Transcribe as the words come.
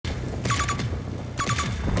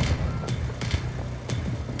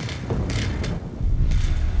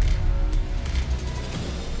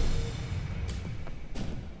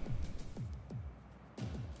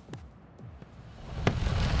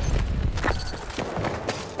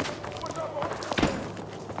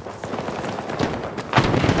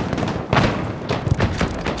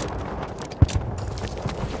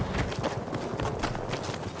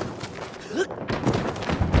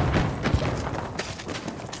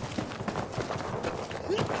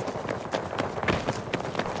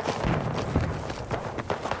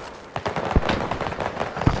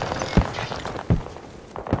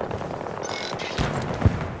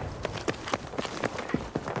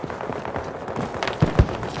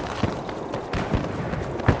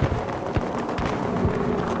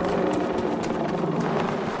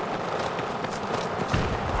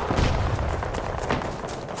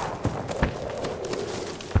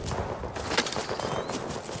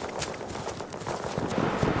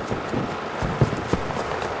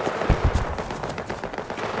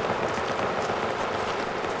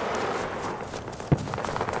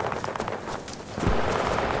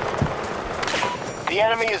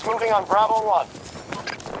enemy is moving on Bravo 1.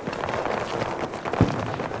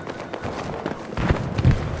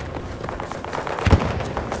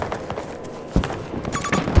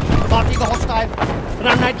 Marking a hostile.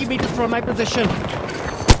 Around 90 meters from my position.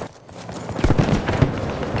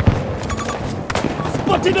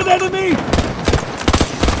 Spotted an enemy!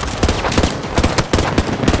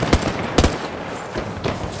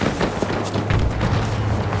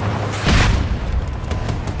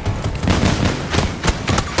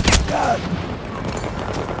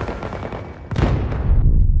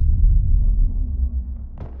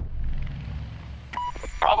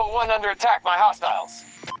 Bravo 1 under attack by hostiles.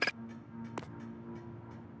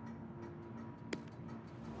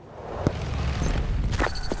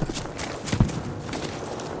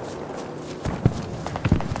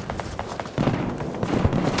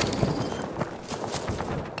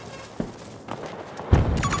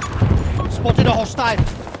 Spotted a hostile.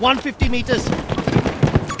 150 meters.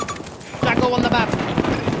 Tango on the map.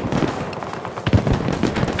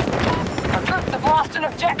 Our troops have lost an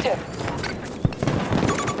objective.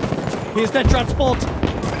 Here's their transport. Tango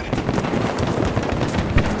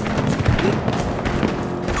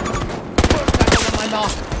on my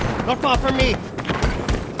mark. Not far from me.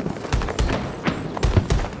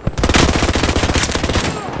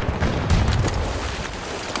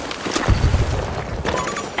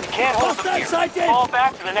 Can't hold them here. Sighted. Fall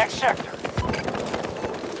back to the next sector.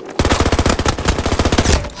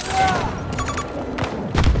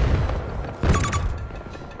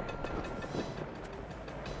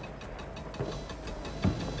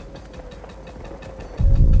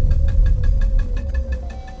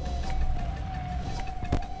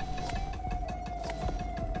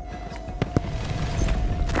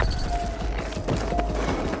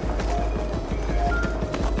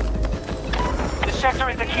 This sector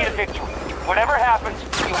is the key to victory. Whatever happens,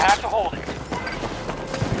 you have to hold it.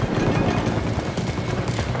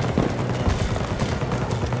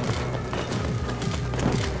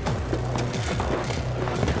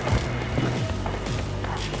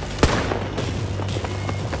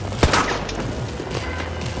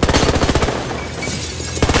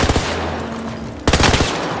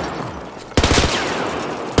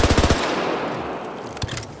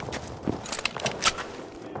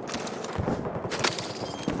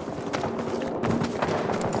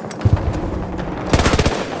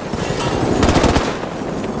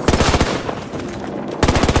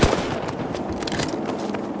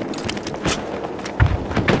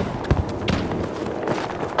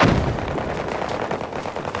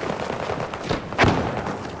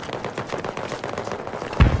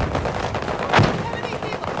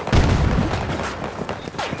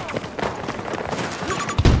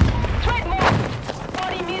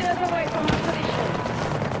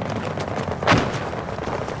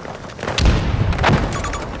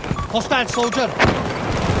 Hostile soldier.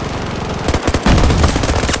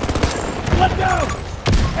 Let go!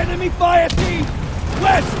 Enemy fire team!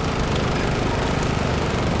 West!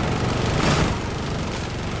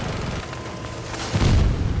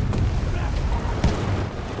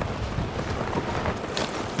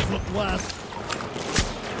 Look west.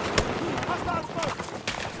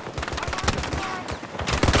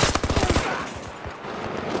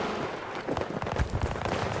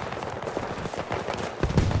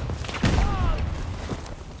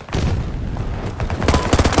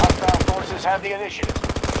 Have the initiative.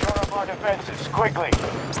 Shore up our defenses, quickly.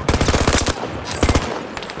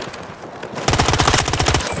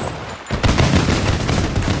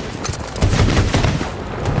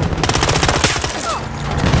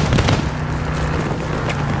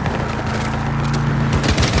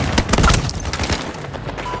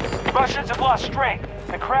 Russians have lost strength.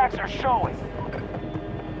 The cracks are showing.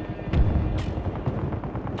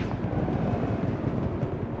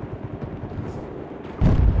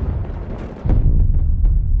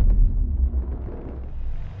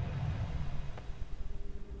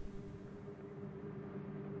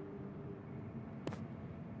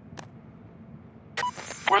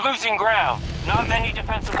 We're losing ground. Not many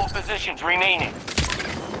defensible positions remaining.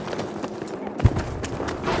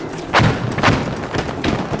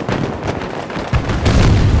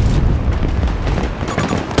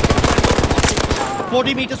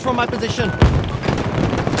 "40 meters from my position."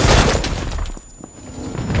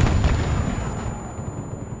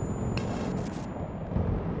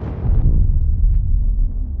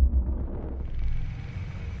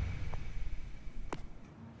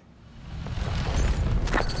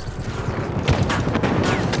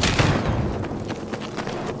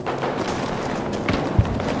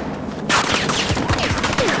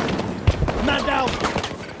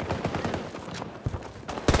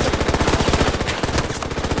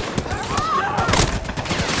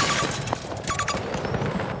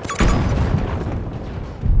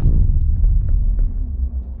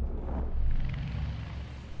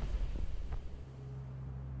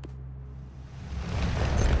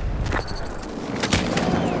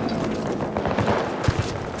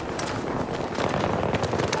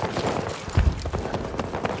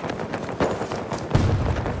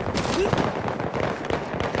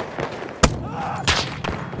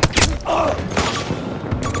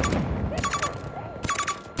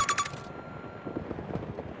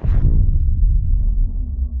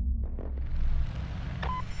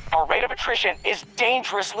 rate of attrition is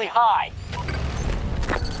dangerously high.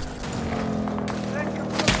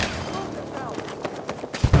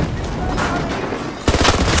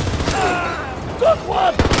 Took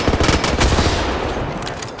one!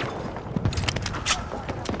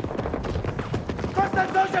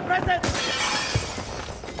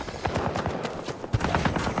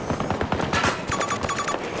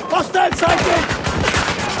 Hostile sighted!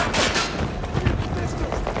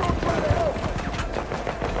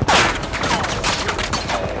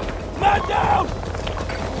 Man down!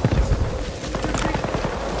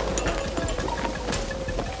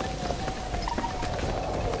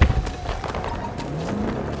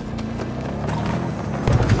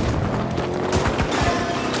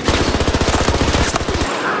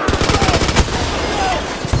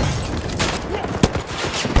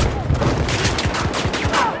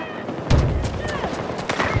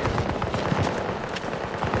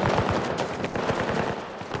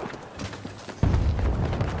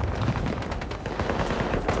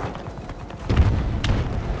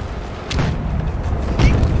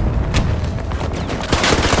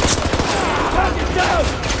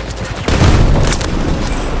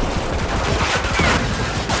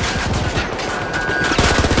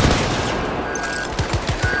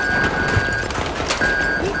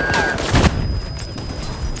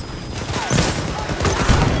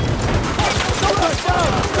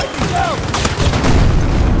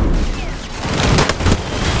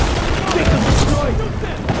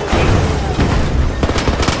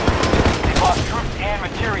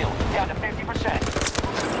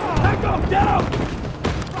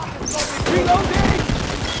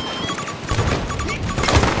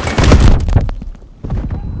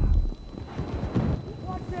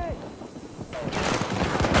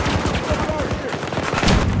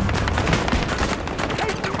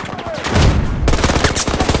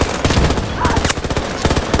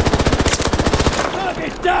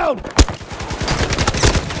 Down!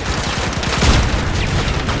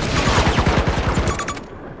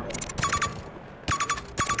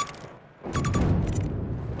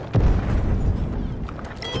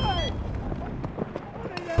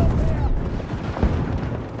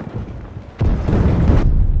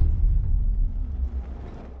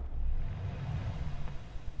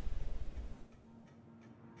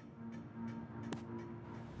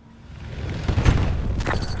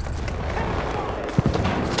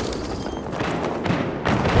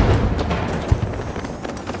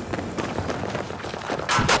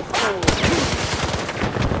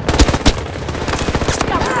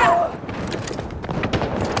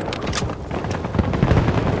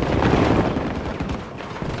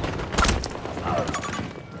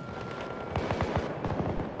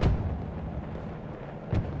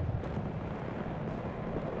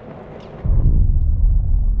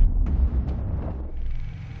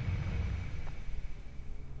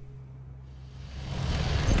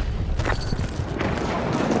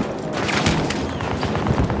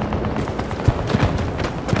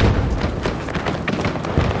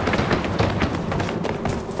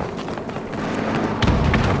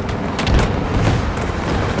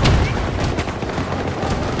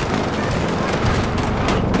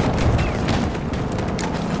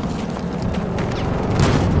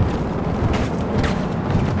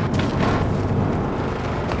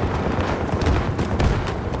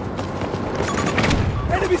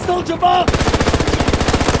 Soldier bomb!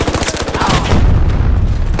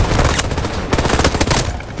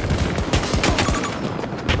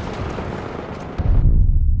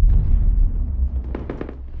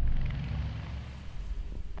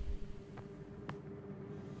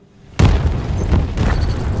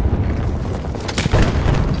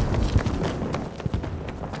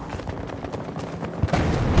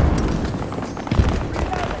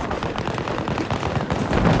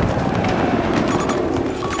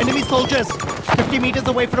 Soldiers, 50 meters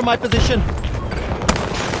away from my position.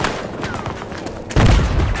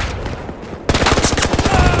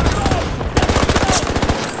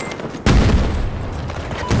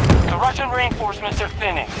 The Russian reinforcements are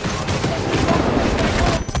thinning.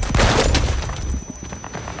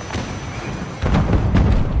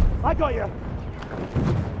 I got you.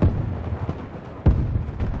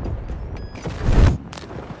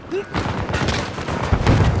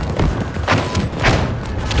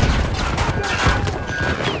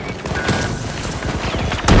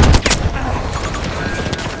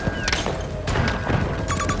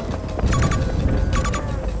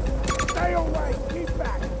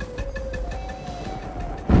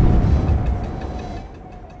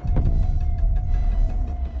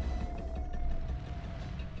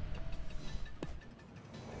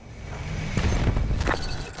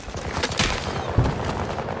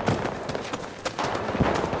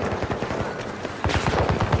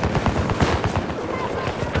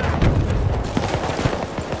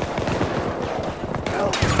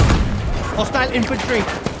 Hostile infantry.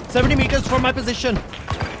 70 meters from my position.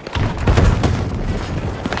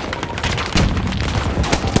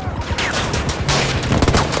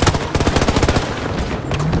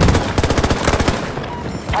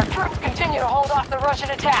 Our troops continue to hold off the Russian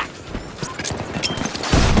attack.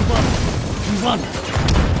 Run.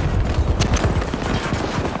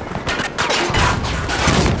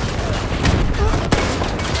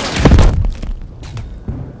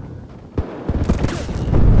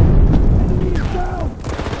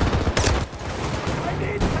 I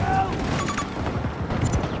need help!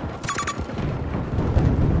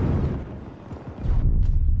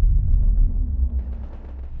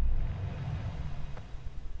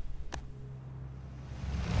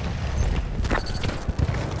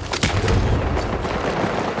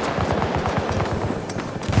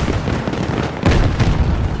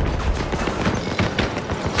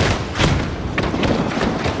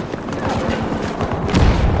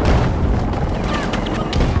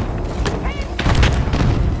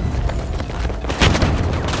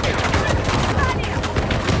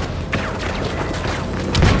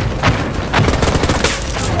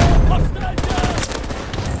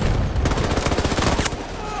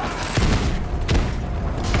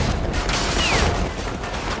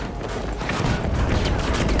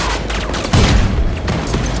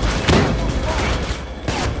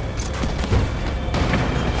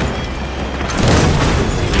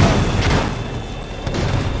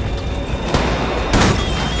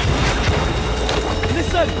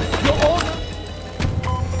 You're all...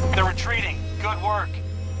 They're retreating. Good work.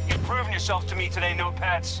 You've proven yourself to me today,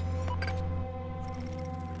 Notepads.